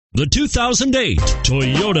The 2008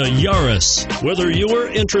 Toyota Yaris. Whether you are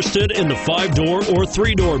interested in the 5-door or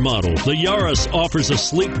 3-door model, the Yaris offers a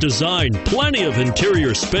sleek design, plenty of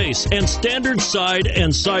interior space, and standard side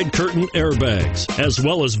and side curtain airbags, as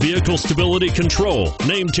well as vehicle stability control.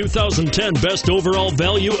 Named 2010 Best Overall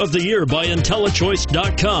Value of the Year by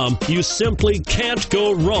IntelliChoice.com, you simply can't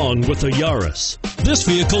go wrong with a Yaris. This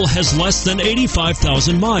vehicle has less than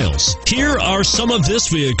 85,000 miles. Here are some of this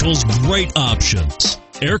vehicle's great options: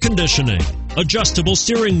 air conditioning, adjustable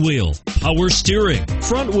steering wheel, power steering,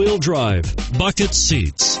 front wheel drive, bucket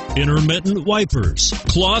seats, intermittent wipers,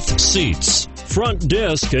 cloth seats, front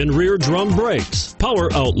disc and rear drum brakes,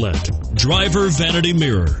 power outlet, driver vanity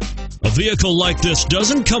mirror. A vehicle like this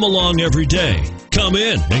doesn't come along every day. Come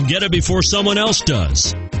in and get it before someone else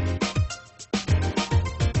does.